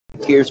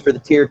tears for the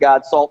tear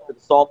god, salt for the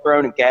salt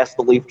throne, and gas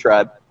the leaf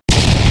tribe.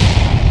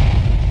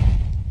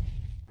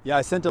 Yeah,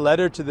 I sent a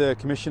letter to the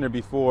commissioner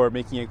before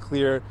making it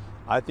clear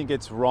I think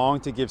it's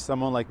wrong to give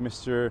someone like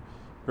Mr.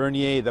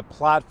 Bernier the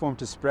platform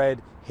to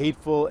spread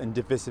hateful and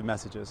divisive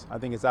messages. I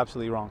think it's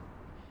absolutely wrong.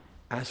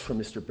 As for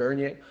Mr.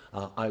 Bernier,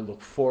 I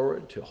look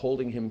forward to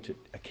holding him to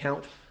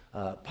account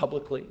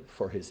publicly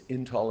for his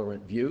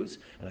intolerant views,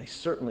 and I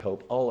certainly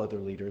hope all other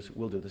leaders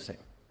will do the same.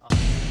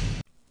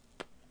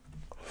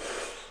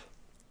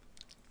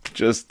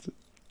 Just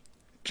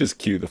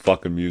cue the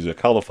fucking music.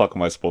 How the fuck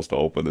am I supposed to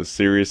open this?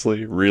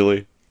 Seriously?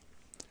 Really?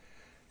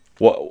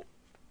 What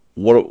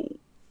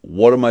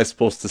am I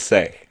supposed to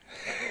say?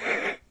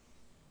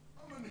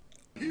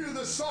 Hear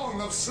the song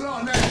of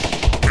Slanesh.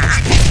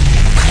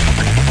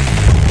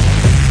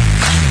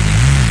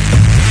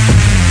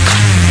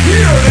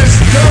 Hear this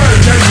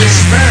dirge and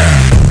despair.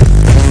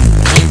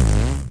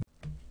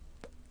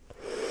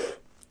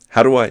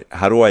 How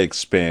do I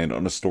expand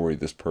on a story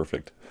this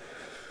perfect?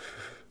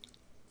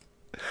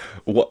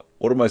 What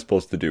am I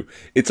supposed to do?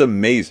 It's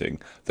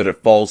amazing that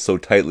it falls so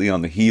tightly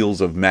on the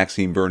heels of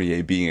Maxime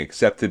Bernier being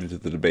accepted into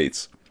the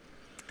debates.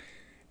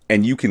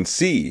 And you can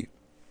see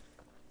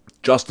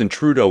Justin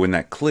Trudeau in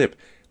that clip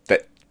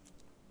that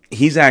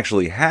he's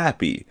actually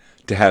happy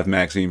to have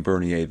Maxime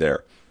Bernier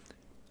there.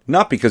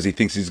 Not because he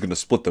thinks he's going to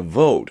split the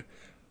vote,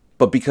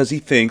 but because he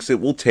thinks it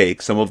will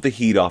take some of the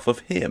heat off of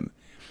him.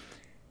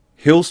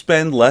 He'll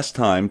spend less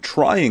time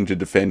trying to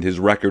defend his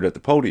record at the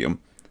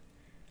podium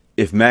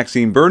if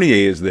Maxime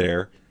Bernier is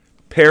there,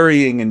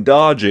 parrying and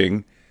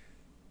dodging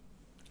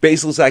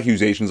baseless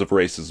accusations of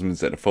racism and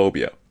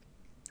xenophobia.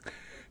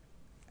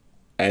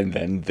 And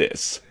then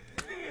this.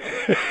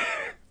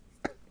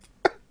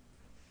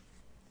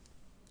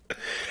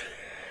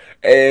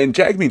 And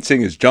Jagmeet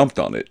Singh has jumped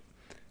on it.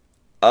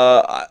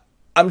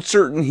 I'm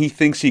certain he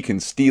thinks he can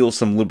steal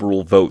some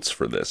liberal votes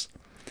for this.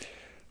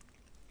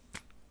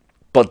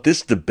 But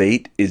this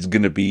debate is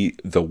going to be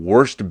the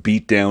worst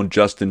beatdown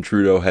Justin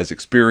Trudeau has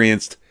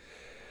experienced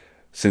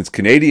since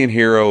Canadian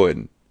hero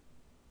and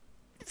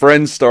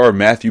Friends star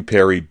Matthew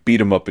Perry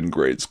beat him up in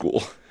grade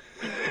school.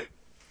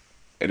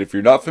 And if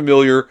you're not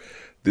familiar,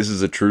 this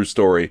is a true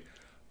story.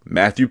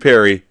 Matthew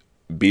Perry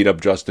beat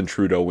up Justin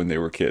Trudeau when they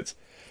were kids.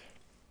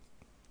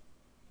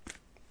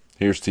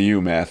 Here's to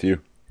you, Matthew.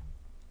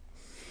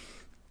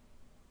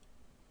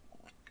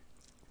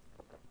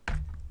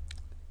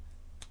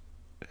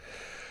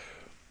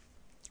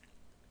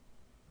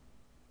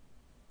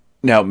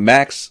 Now,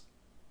 Max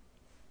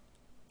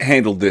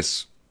handled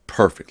this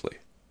perfectly,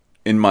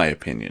 in my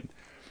opinion.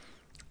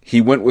 He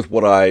went with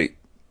what I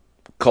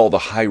call the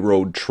high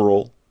road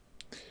troll.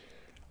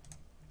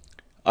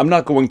 I'm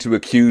not going to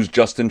accuse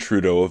Justin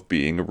Trudeau of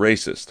being a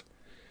racist,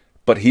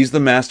 but he's the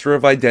master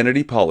of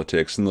identity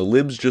politics, and the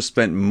libs just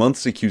spent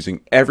months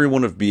accusing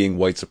everyone of being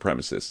white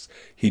supremacists.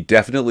 He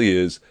definitely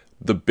is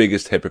the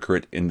biggest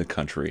hypocrite in the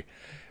country.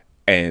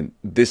 And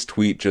this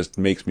tweet just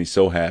makes me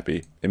so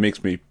happy. It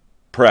makes me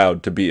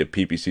proud to be a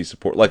PPC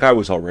supporter. Like, I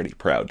was already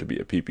proud to be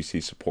a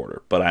PPC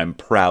supporter, but I'm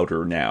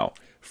prouder now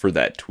for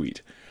that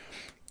tweet.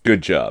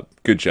 Good job.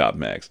 Good job,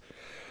 Max.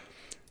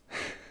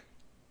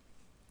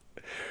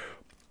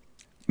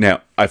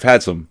 Now, I've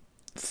had some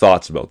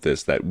thoughts about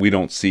this, that we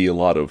don't see a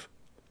lot of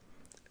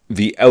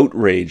the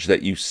outrage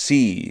that you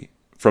see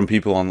from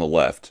people on the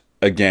left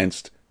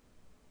against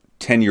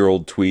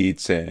 10-year-old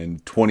tweets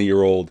and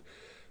 20-year-old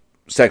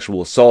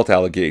sexual assault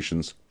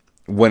allegations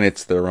when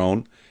it's their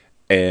own.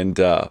 And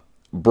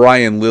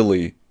Brian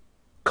Lilly,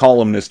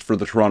 columnist for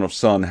the Toronto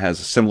Sun, has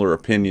a similar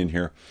opinion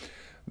here.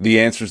 The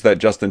answers that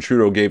Justin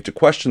Trudeau gave to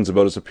questions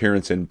about his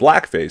appearance in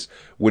blackface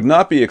would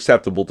not be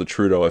acceptable to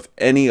Trudeau if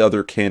any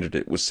other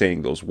candidate was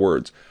saying those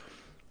words.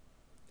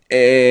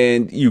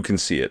 And you can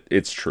see it.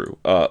 It's true.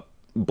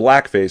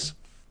 Blackface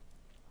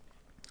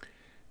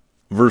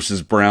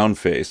versus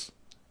brownface.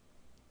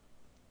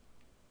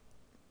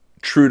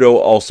 Trudeau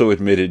also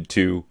admitted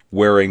to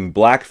wearing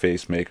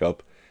blackface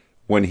makeup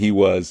when he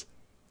was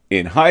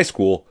in high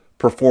school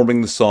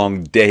performing the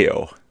song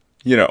Deo.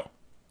 You know,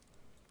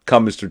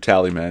 Come Mr.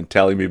 Tallyman,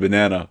 Tally Me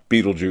Banana,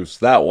 Beetlejuice,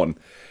 that one.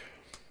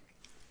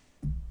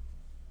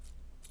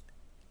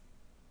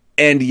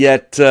 And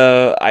yet,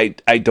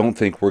 I don't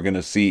think we're going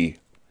to see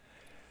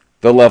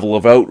the level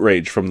of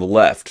outrage from the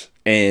left.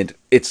 And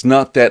it's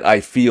not that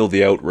I feel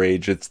the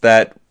outrage, it's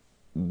that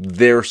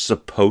they're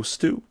supposed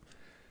to,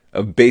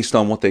 based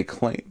on what they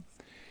claim.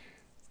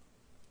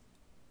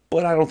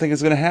 But I don't think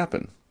it's going to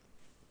happen.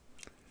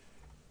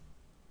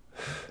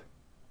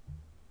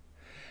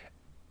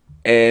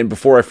 And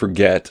before I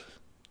forget,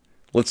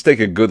 let's take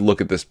a good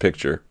look at this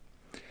picture.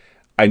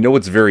 I know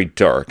it's very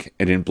dark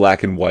and in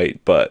black and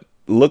white, but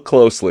look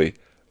closely.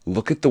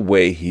 Look at the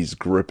way he's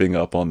gripping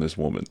up on this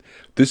woman.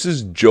 This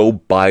is Joe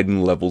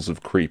Biden levels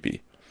of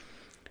creepy.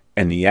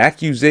 And the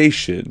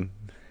accusation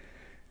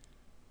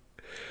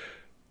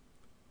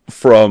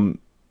from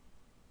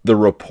the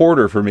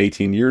reporter from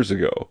 18 years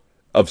ago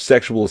of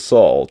sexual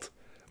assault,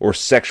 or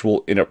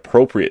sexual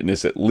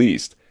inappropriateness at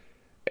least,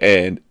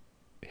 and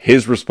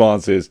his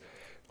response is,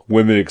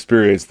 women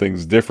experience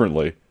things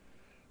differently.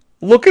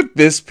 Look at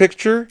this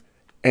picture,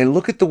 and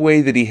look at the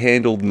way that he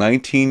handled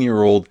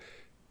 19-year-old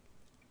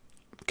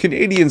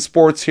Canadian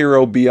sports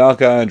hero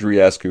Bianca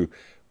Andreescu.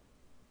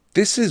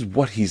 This is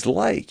what he's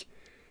like.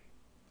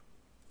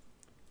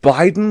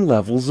 Biden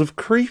levels of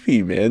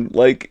creepy, man.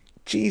 Like,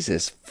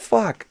 Jesus,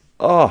 fuck.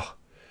 Oh.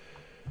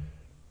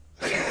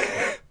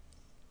 This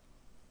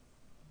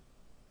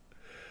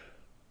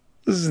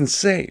is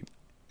insane.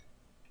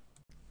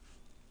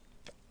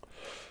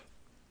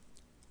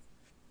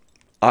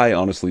 I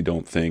honestly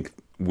don't think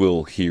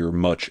we'll hear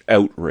much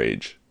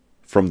outrage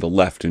from the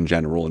left in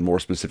general, and more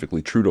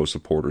specifically Trudeau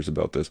supporters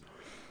about this.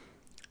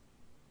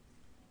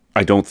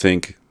 I don't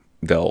think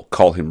they'll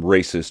call him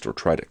racist or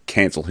try to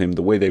cancel him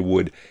the way they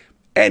would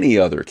any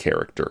other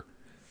character,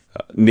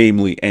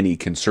 namely any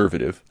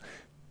conservative.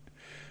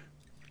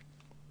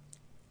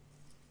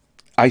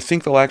 I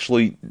think they'll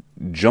actually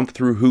jump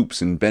through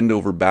hoops and bend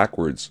over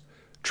backwards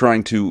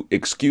trying to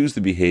excuse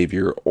the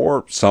behavior,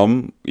 or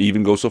some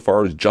even go so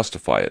far as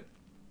justify it.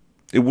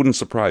 It wouldn't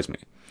surprise me.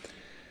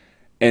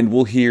 And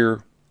we'll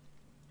hear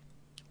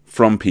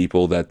from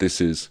people that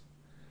this is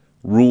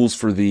rules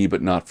for thee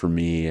but not for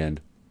me, and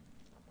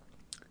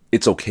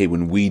it's okay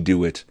when we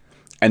do it,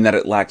 and that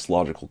it lacks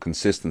logical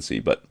consistency.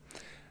 But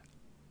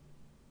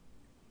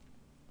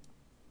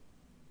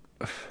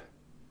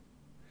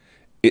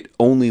it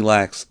only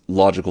lacks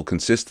logical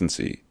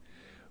consistency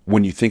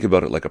when you think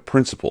about it like a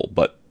principle.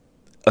 But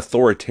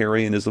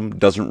authoritarianism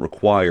doesn't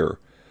require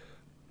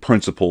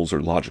principles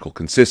or logical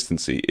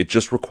consistency. It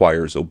just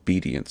requires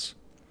obedience.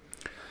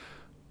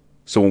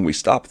 So when we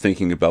stop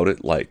thinking about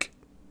it like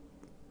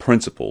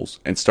principles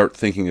and start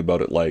thinking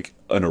about it like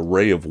an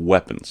array of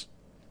weapons,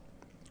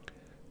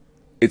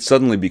 it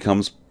suddenly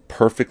becomes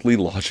perfectly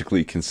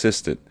logically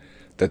consistent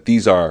that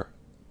these are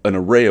an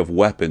array of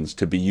weapons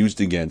to be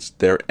used against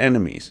their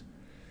enemies.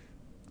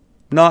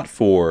 Not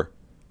for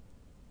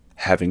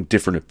having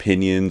different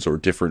opinions or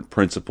different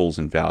principles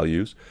and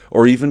values,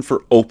 or even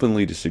for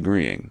openly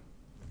disagreeing,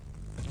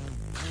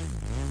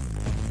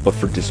 but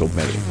for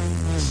disobeying.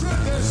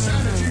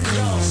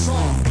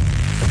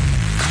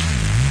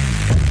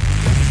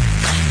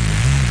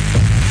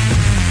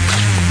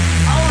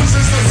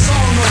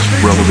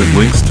 Relevant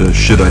links to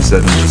shit I said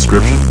in the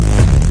description?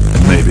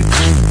 Maybe.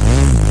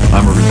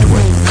 I'm a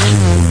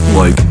retweet.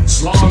 Like,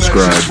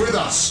 subscribe,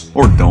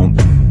 or don't.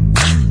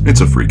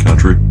 It's a free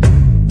country.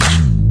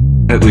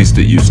 At least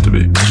it used to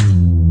be.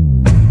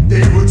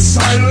 They would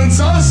silence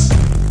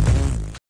us?